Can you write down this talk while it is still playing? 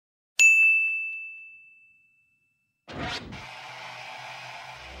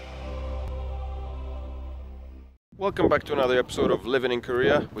Welcome back to another episode of Living in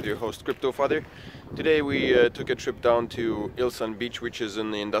Korea with your host Crypto Father. Today we took a trip down to Ulsan beach, which is in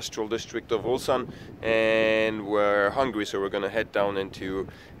the industrial district of Ulsan, and we're hungry, so we're gonna head down into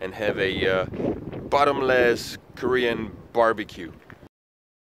and have a bottomless Korean barbecue.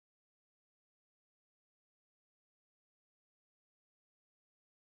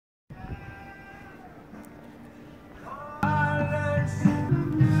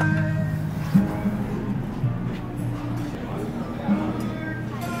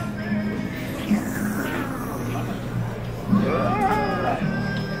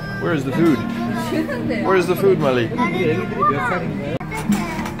 Where's the food? Where's the food, Mali? This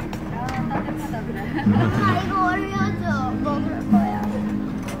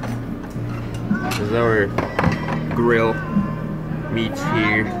is our grill meats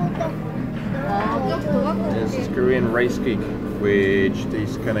here. This is Korean rice cake, which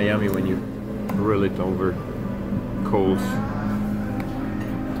tastes kind of yummy when you grill it over coals.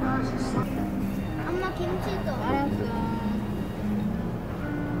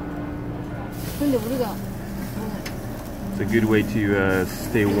 It's a good way to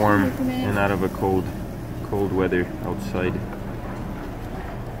stay warm and out of a cold weather outside.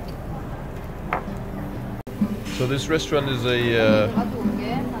 So this restaurant is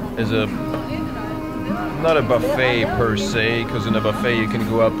not a buffet per se, because in a buffet you can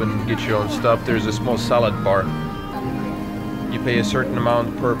go up and get your own stuff. There's a small salad bar. You pay a certain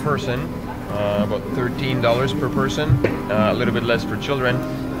amount per person, about $13 per person, a little bit less for children.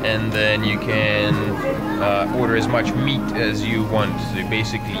 And then you can order as much meat as you want. So you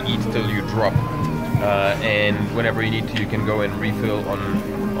basically eat till you drop. And whenever you need to, you can go and refill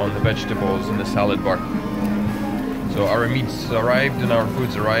on the vegetables in the salad bar. So our meats arrived and our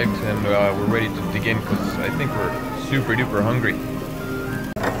food's arrived, and we're ready to dig in because I think we're super duper hungry.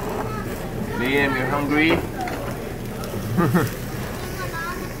 Liam, you hungry?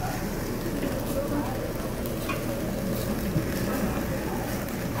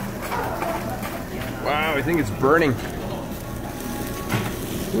 Wow, I think it's burning.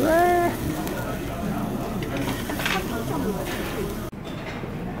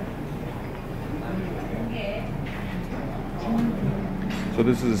 So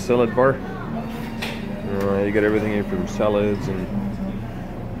this is a salad bar. You got everything here from salads and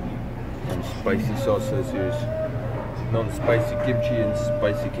spicy sauces. Here's non-spicy kimchi and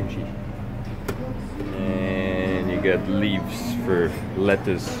spicy kimchi. And you got leaves for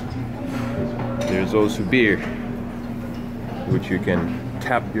lettuce. There's also beer, which you can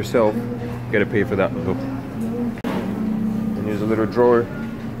tap yourself. You gotta pay for that though. And here's a little drawer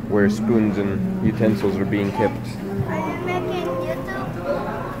where spoons and utensils are being kept. Are you making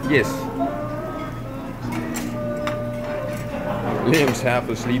YouTube? Yes. Liam's half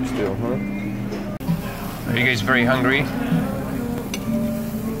asleep still, huh? Are you guys very hungry?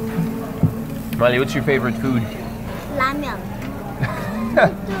 Mali, what's your favorite food? Ramen.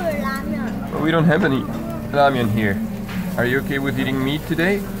 We don't have any ramen here. Are you okay with eating meat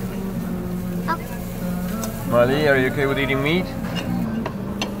today? Mali, are you okay with eating meat?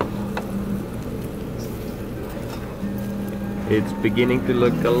 It's beginning to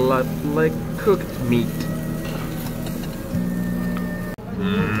look a lot like cooked meat.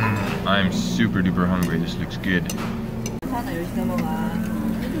 I'm super duper hungry. This looks good.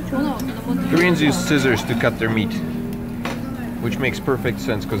 Koreans use scissors to cut their meat, which makes perfect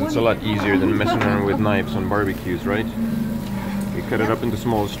sense because it's a lot easier than messing around with knives on barbecues, right? You cut it up into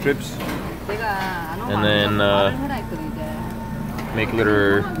small strips and then make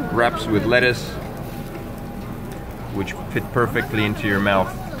little wraps with lettuce, which fit perfectly into your mouth.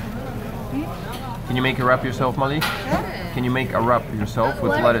 Can you make a wrap yourself, Molly? Can you make a wrap yourself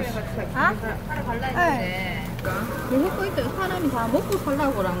with lettuce?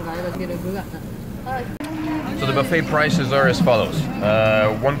 So the buffet prices are as follows.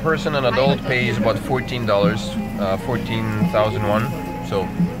 One person, an adult, pays about $14, 14,001, so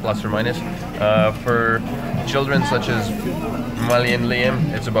plus or minus. For children such as Mali and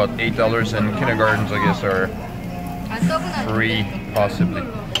Liam, it's about $8, and kindergartens, I guess, are free, possibly.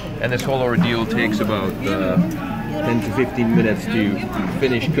 And this whole ordeal takes about 10 to 15 minutes to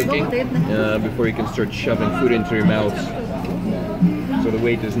finish cooking before you can start shoving food into your mouth. So the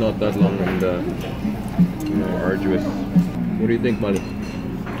wait is not that long and arduous. What do you think, Mali?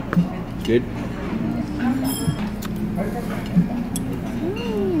 Good?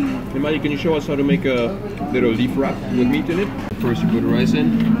 Hey Mali, can you show us how to make a little leaf wrap with meat in it? First you put rice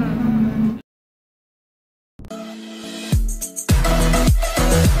in.